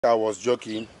I was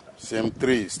joking. Same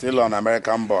 3, still on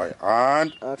American Boy.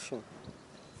 And action.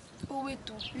 Oh wait,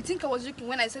 too. You think I was joking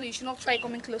when I said you should not try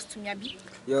coming close to me, Abi?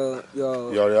 Your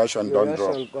reaction don't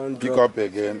drop. Pick up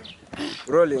again.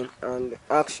 Rolling and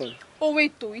action. Oh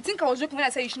wait, too. You think I was joking when I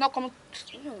said you should not come?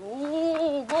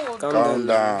 Oh, go.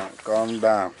 Calm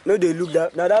down. No, they look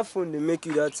that. Now that phone they make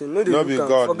you that thing. No, they No look be am.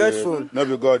 God. Forget phone. No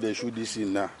be God. They shoot this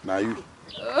in now. Now you.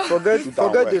 Forget the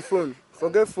phone.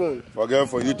 Forget phone. Forget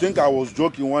phone. You think I was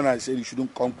joking when I said you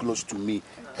shouldn't come close to me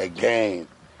again?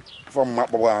 From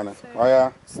Mapawana. Oh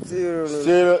yeah.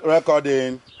 Still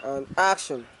recording. And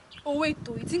action. Oh wait,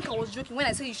 too. You think I was joking when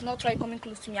I said you should not try coming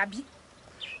close to me, Abi?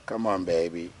 Come on,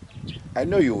 baby. I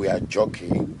know you were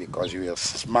joking because you were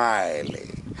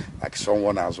smiling like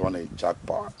someone has won a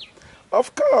jackpot.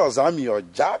 Of course, I'm your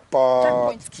jackpot.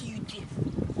 Jackpot kill you, dear.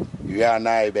 You are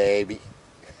now, baby.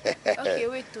 Okay,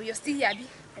 wait, too. You're still here, Abi?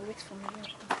 I wait for me.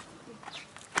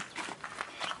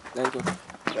 Thank you.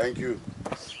 Thank you.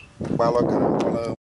 Hello.